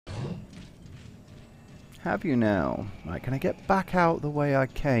Have you now? Right, can I get back out the way I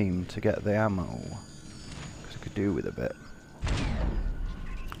came to get the ammo? Because I could do with a bit.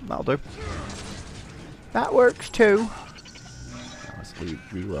 That'll do. That works too. Now let's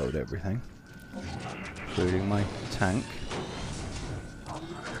reload everything, including my tank.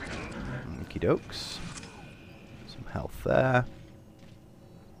 Okie dokes. Some health there.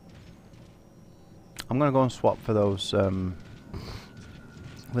 I'm gonna go and swap for those. Were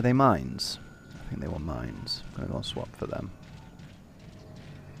they mines? I think they were mines. I'm gonna go and swap for them.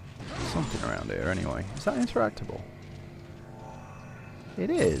 Something around here anyway. Is that interactable? It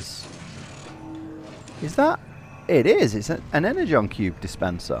is. Is that? It is. It's an Energon cube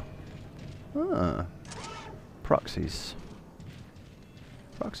dispenser. Ah. Proxies.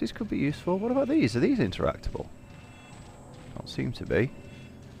 Proxies could be useful. What about these? Are these interactable? Don't seem to be.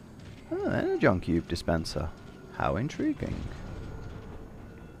 Ah, Energon cube dispenser. How intriguing.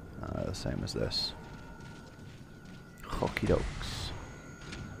 The same as this. Hockey dokes.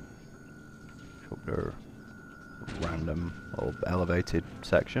 Up there. Random old elevated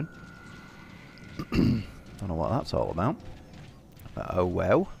section. Don't know what that's all about. But oh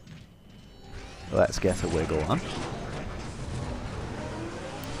well. Let's get a wiggle on.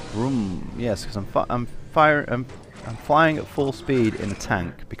 Vroom. Yes, because I'm flying at full speed in a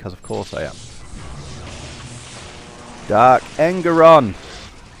tank because of course I am. Dark Energon.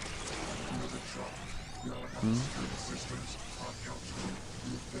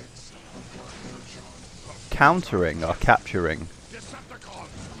 Countering or capturing?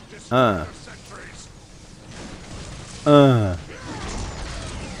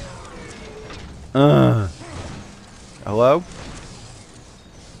 Hello?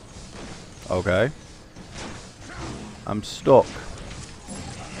 Okay. I'm stuck.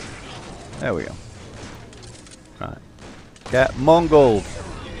 There we go. Right. Get Mongold.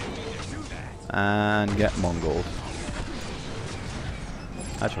 And get Mongold.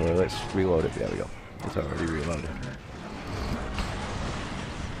 Actually, let's reload it. There we go. It's already reloaded.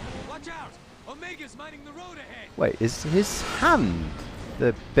 Watch out! Omega's mining the road ahead. Wait, is his hand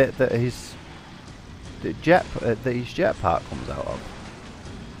the bit that his jetpack comes out of?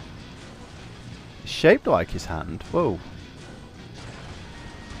 It's shaped like his hand. Whoa.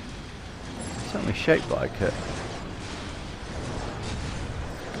 It's certainly shaped like it.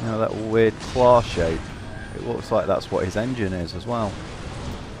 You know, that weird claw shape. It looks like that's what his engine is as well.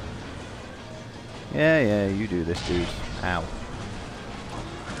 Yeah, you do this, dude. Ow.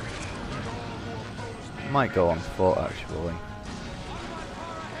 Might go on foot, actually.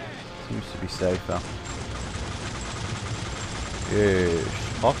 Seems to be safer. Yes.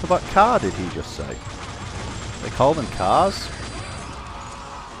 Autobot car, did he just say? They call them cars?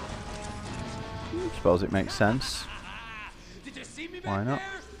 I suppose it makes sense. Did you see me back Why not?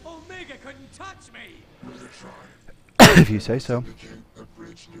 there? Omega couldn't touch me. If you say so.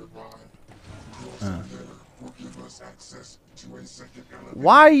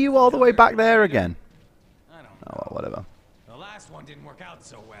 Why are you all the way back there again? I don't know. Oh well, whatever. The last one didn't work out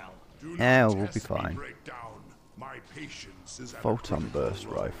so well. Yeah, we'll be fine. My patience is at Photon burst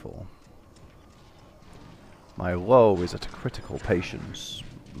rifle. My low is at a critical patience.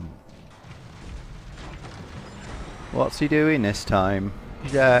 What's he doing this time?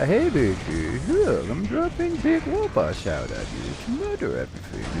 Yeah, hey bitches, look, I'm dropping big robots out at you to murder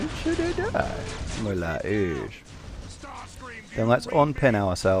everything. Should I die? Well, that is. Then let's unpin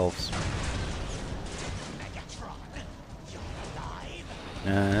ourselves.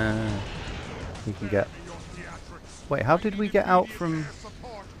 We can get... Wait, how did we get out from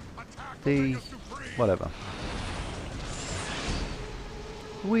the... whatever.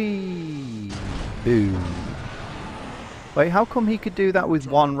 Whee! Boom. Wait, how come he could do that with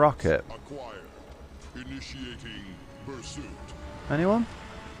one rocket? Anyone?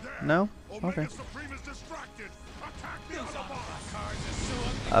 No? Okay.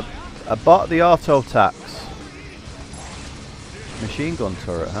 I bought the auto tax. Machine gun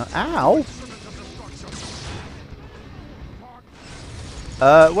turret, huh? Ow!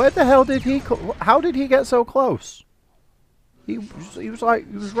 Where the hell did he how did he get so close? He was right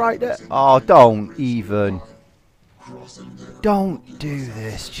there. Oh, don't even. Don't do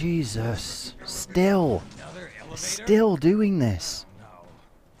this, Jesus. Still doing this. No.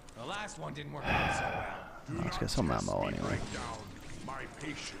 The last one didn't work out so well. Let's get some ammo anyway. My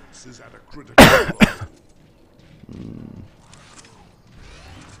patience is at a critical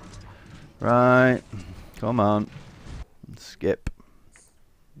Right. Come on. Skip.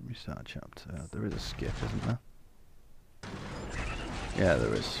 Restart chapter. There is a skip, isn't there? Yeah,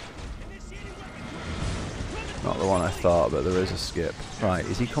 there is. Not the one I thought, but there is a skip. Right,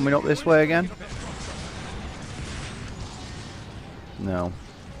 is he coming up this way again? No.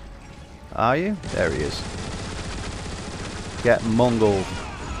 Are you? There he is. Get mungled.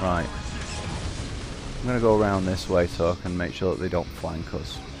 Right. I'm going to go around this way so I can make sure that they don't flank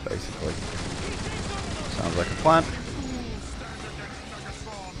us, basically. Sounds like a plan.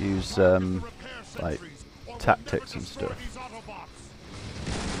 Use, like, tactics and stuff.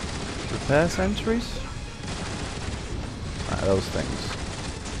 Repair sentries? Right, those things.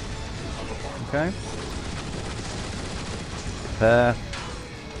 Okay. Repair.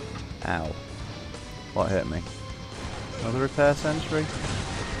 Ow. What hit me? Another repair sentry?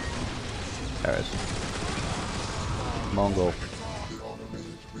 There it is. Mongol.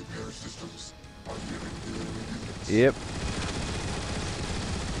 Yep.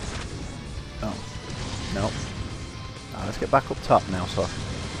 Oh. Nope. Now let's get back up top now so I can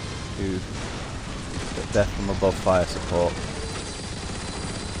do death from above fire support.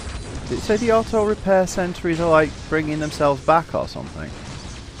 Did it say the auto repair sentries are like bringing themselves back or something?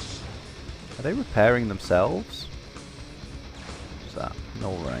 Are they repairing themselves? What's that?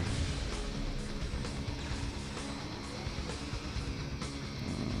 No ray.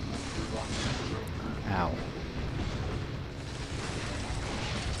 Ow.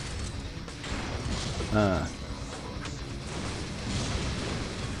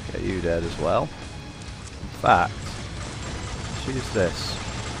 Get you dead as well. In fact, let's use this.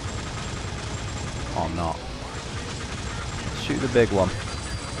 Or not. Let's shoot the big one.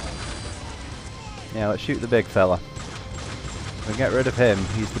 Yeah, let's shoot the big fella. If we get rid of him,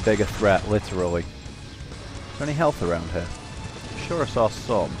 he's the bigger threat, literally. Is there any health around here? I'm sure I saw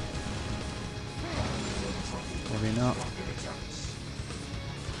some. Maybe not.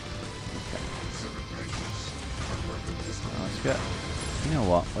 Okay. Let's get... You know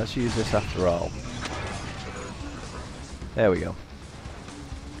what? Let's use this after all. There we go.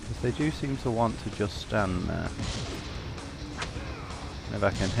 Because they do seem to want to just stand there. And if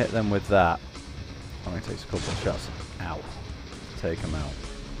I can hit them with that... Only takes a couple of shots. Ow. Take them out.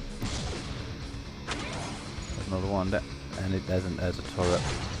 There's another one there. And it doesn't. There's a turret.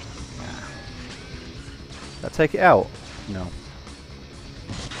 Did I take it out? No.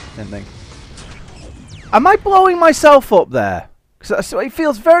 Didn't think. Am I blowing myself up there? Because it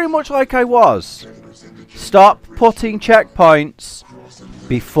feels very much like I was. Stop putting checkpoints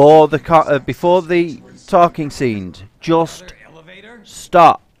before the talking scenes. Just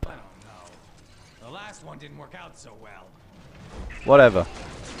stop. I don't know. The last one didn't work out so well. Whatever.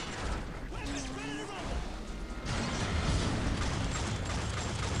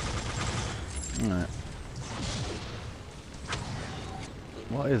 Alright.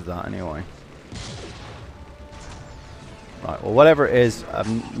 What is that anyway? Right, well whatever it is, I've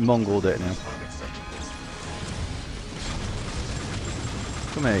mungled it now.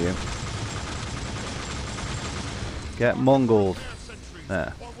 Come here you. Get mungled.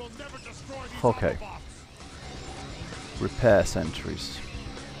 There. Okay. Repair sentries.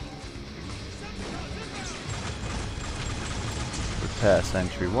 Repair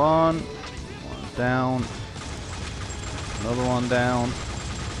sentry one. One's down. Another one down.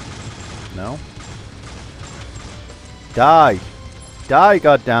 No. Die! Die,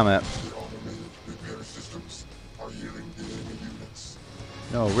 goddammit!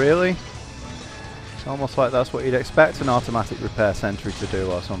 No, really? It's almost like that's what you'd expect an automatic repair sentry to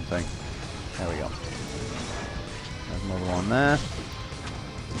do or something. There we go. There's another one there.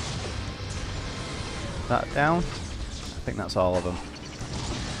 Is that down? I think that's all of them.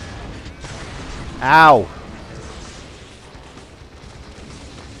 Ow!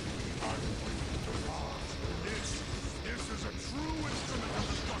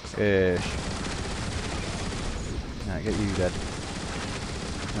 Ish. Nah, get you dead.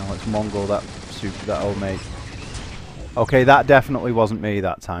 Now let's Mongol that old mate. Okay, that definitely wasn't me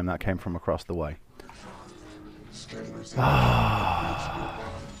that time. That came from across the way.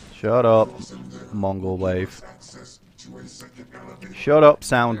 Shut up, Mongol wave. Shut up,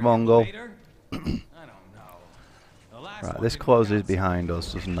 sound Mongol. Right, this closes behind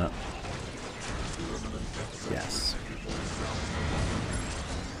us, doesn't it? Yes.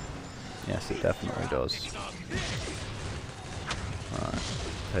 Yes, it definitely does. Alright,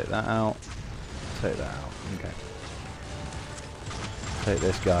 take that out. Take that out. Okay. Take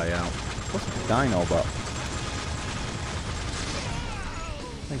this guy out. What's a Dinobot?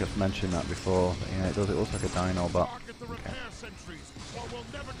 I think I've mentioned that before. But yeah, it does. It looks like a Dinobot. Okay.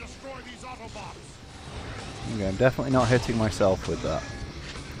 Okay, I'm definitely not hitting myself with that.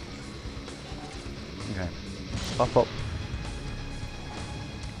 Okay. Pop up.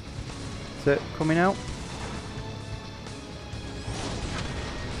 Is it coming out?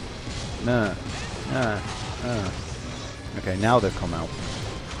 No. Okay, now they've come out.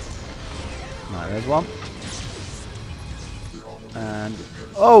 Right, there's one. And...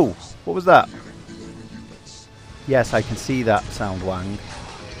 oh! What was that? Yes, I can see that sound, Wang.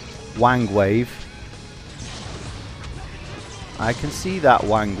 Wang wave. I can see that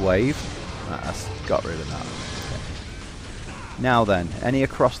Wang wave. Right, that's got rid of that. Okay. Now then, any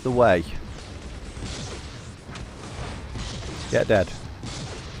across the way? Get dead.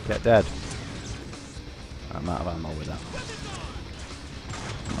 Get dead. I'm out of ammo with that.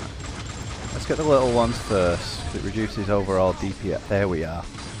 Right. Let's get the little ones first. It reduces overall DPS. There we are.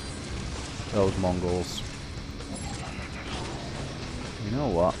 Those Mongols. You know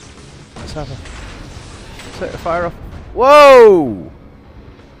what? Let's have a... take the fire off. Whoa!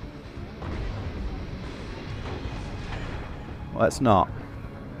 Let's not.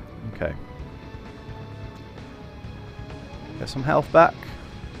 Okay. Get some health back.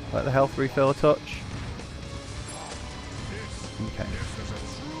 Let the health refill a touch. Okay.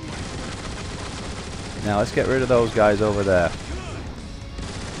 Now let's get rid of those guys over there.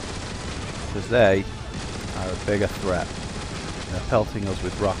 Because they are a bigger threat. They're pelting us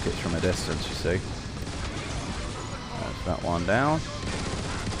with rockets from a distance, you see. That's that one down.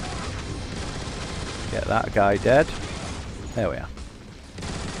 Get that guy dead. There we are.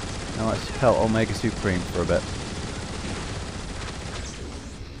 Now let's pelt Omega Supreme for a bit.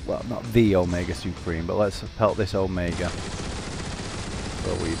 Well, not the Omega Supreme, but let's pelt this Omega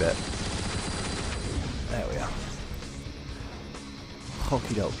for a wee bit. There we are.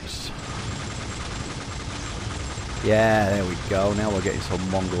 Okie dokes. Yeah, there we go. Now we're getting some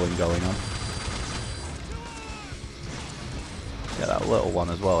Mongoling going on. Get that little one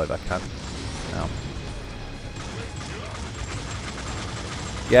as well if I can. No.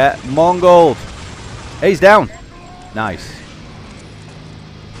 Get Mongoled! He's down! Nice.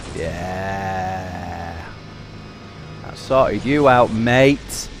 Yeah. I sorted you out,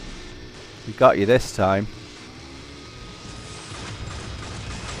 mate. We got you this time.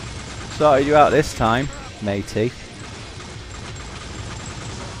 Sorted you out this time, matey.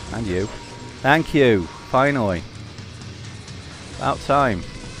 And you. Thank you. Finally. About time.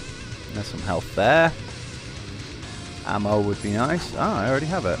 There's some health there. Ammo would be nice. Ah, I already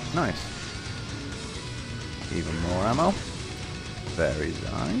have it. Nice. Even more ammo. Very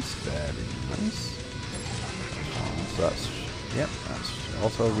nice. Very nice. So that's... yep, that's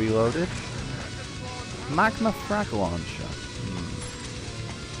also reloaded. Magma frag launcher.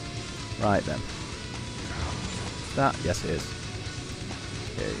 Right then. That? Yes it is.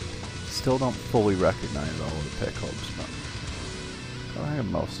 Okay. Still don't fully recognize all of the pickups, but I have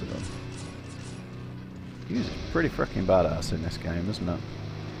most of them. He's pretty freaking badass in this game, isn't it?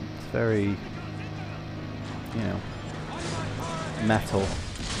 It's very, you know, metal.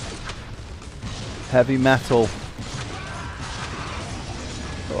 Heavy metal.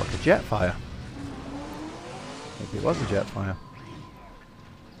 Oh, like a Jetfire. Maybe it was a Jetfire.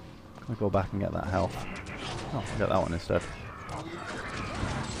 Can we go back and get that health? Oh, I'll get that one instead.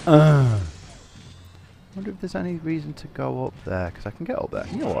 I wonder if there's any reason to go up there, because I can get up there.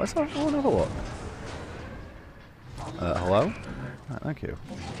 You know what, let's have a look. Hello? Right, thank you.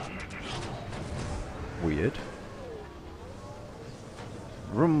 Weird.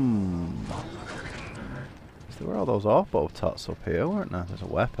 Vroom. There were all those Orbo tots up here, weren't there? There's a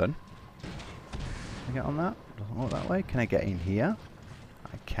weapon. Can I get on that? Doesn't look that way. Can I get in here?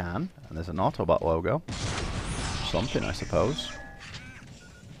 I can. And there's an Autobot logo. Something, I suppose.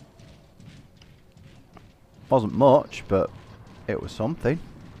 Wasn't much, but it was something.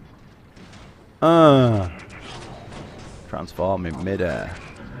 Transform in midair.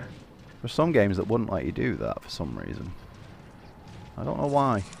 There's some games that wouldn't let you do that for some reason. I don't know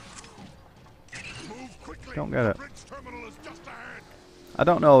why. Don't get it. I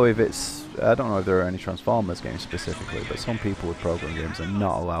don't know if it's... I don't know if there are any Transformers games specifically, but some people with program games are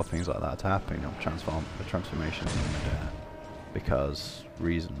not allow things like that to happen. You know, transformations in midair. Because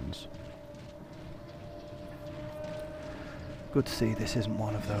reasons. Good to see this isn't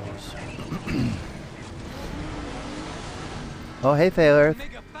one of those. Oh, hey, Failure.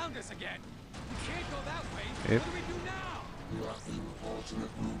 Ominimega found us again. We can't go that way. Yep. What do we do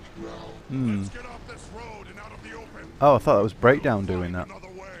now? Let's get off this road and out of the open. Oh, I thought that was Breakdown doing that.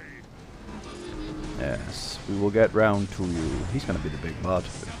 Yes, we will get round to you. He's going to be the big bud.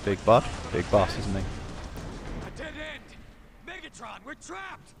 Big bud? Big boss, isn't he? A dead end. Megatron, we're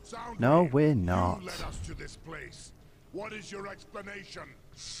trapped. No, we're not. You led us to this place. What is your explanation?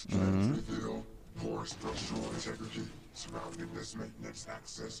 Poor structural integrity surrounding this maintenance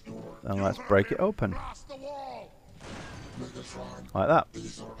access door. Then let's break it open. Blast the wall. Megatron, Like that.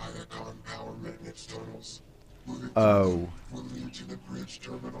 these are Energon power maintenance tunnels. Oh. will lead to the bridge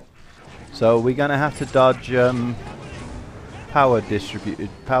terminal. So we're gonna have to dodge power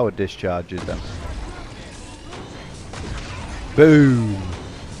discharges then. Boom.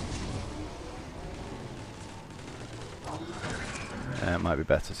 It might be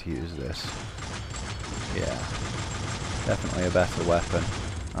better to use this. Yeah. Definitely a better weapon.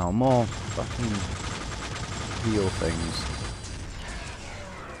 Oh, more fucking heal things.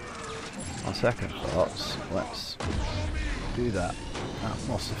 On second thoughts, let's do that. That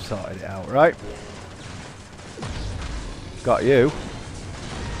must have sorted it out, right? Got you.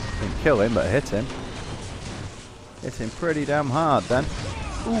 Didn't kill him, but hit him. Hit him pretty damn hard then.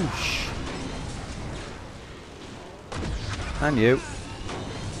 Oosh. And you.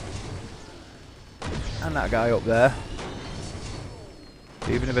 And that guy up there.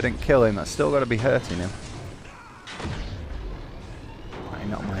 Even if I didn't kill him, that's still got to be hurting him. I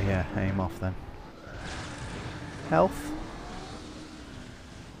knocked my aim off then. Health.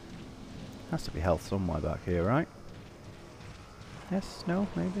 Has to be health somewhere back here, right? Yes, no,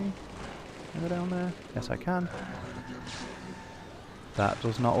 maybe? Over down there? Yes, I can. That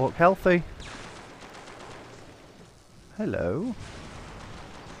does not look healthy. Hello.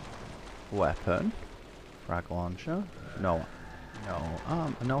 Weapon. Frag launcher. No.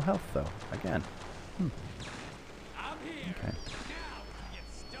 No. No health though. Again. Okay.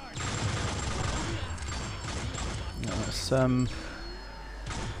 No, let's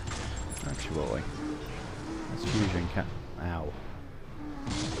actually. Let's fusion cat. Ow.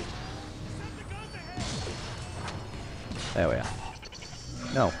 There we are.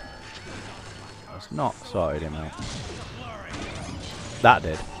 No. That's not sorted him out. That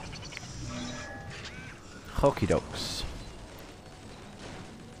did. Hokey dokes.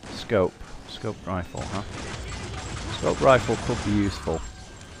 Scope. Scope rifle, huh? Scope rifle could be useful.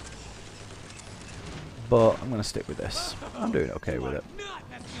 But I'm going to stick with this. I'm doing okay with it.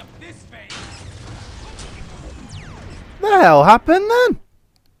 The hell happened then?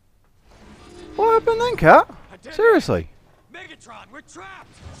 What happened then, cat? Seriously? Megatron, we're trapped.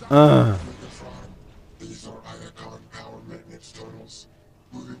 Megatron, these are Energon power maintenance tunnels.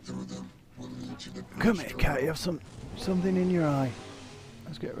 Moving through them will lead to the bridge Come here, terminal. cat. You have something in your eye.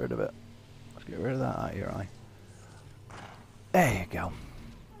 Let's get rid of it. Let's get rid of that out of your eye. There you go.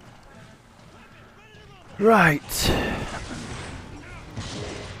 Right.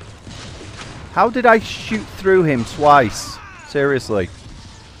 How did I shoot through him twice? Seriously.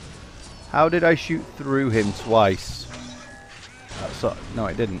 How did I shoot through him twice? No,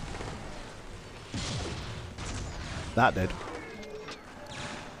 it didn't. That did.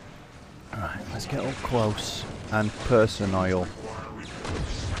 Alright, let's get up close and personal.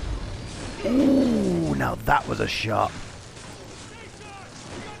 Ooh, now that was a shot.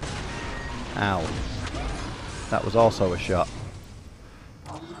 Ow. That was also a shot.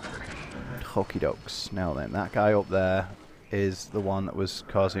 Hokey dokes. Now then, that guy up there is the one that was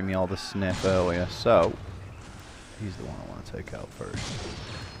causing me all the sniff earlier, so he's the one I want to take out first.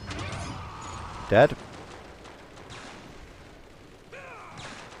 Dead.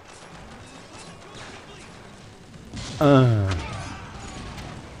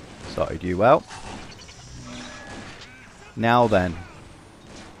 Sorted you out. Now then.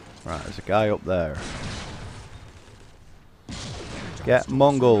 Right, there's a guy up there. Get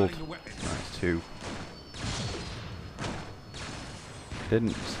mungled. Nice, two.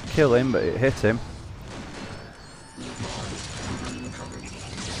 Didn't kill him, but it hit him.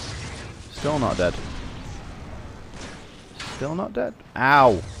 Still not dead. Still not dead.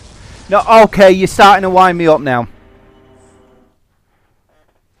 Ow. No, okay, you're starting to wind me up now.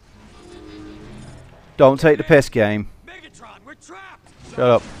 Don't take the piss, game. Megatron, we're trapped. Shut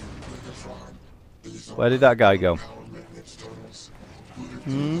up. Where did that guy go?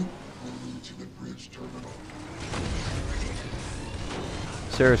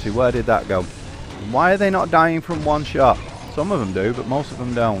 Seriously, where did that go? Why are they not dying from one shot? Some of them do, but most of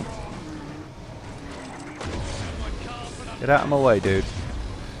them don't. Get out of my way, dude.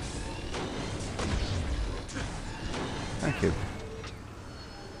 Thank you.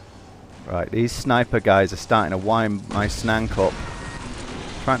 Right, these sniper guys are starting to wind my snank up.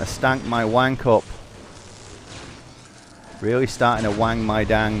 Trying to stank my wank up. Really starting to wang my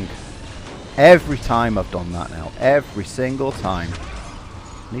dang. Every time I've done that now. Every single time.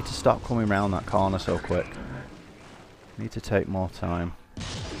 Need to stop coming around that corner so quick. Need to take more time.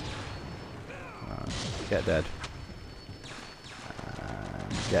 Get dead.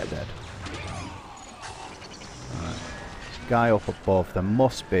 Get dead. Guy up above. There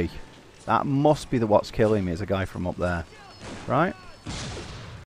must be. That must be what's killing me is a guy from up there. Right?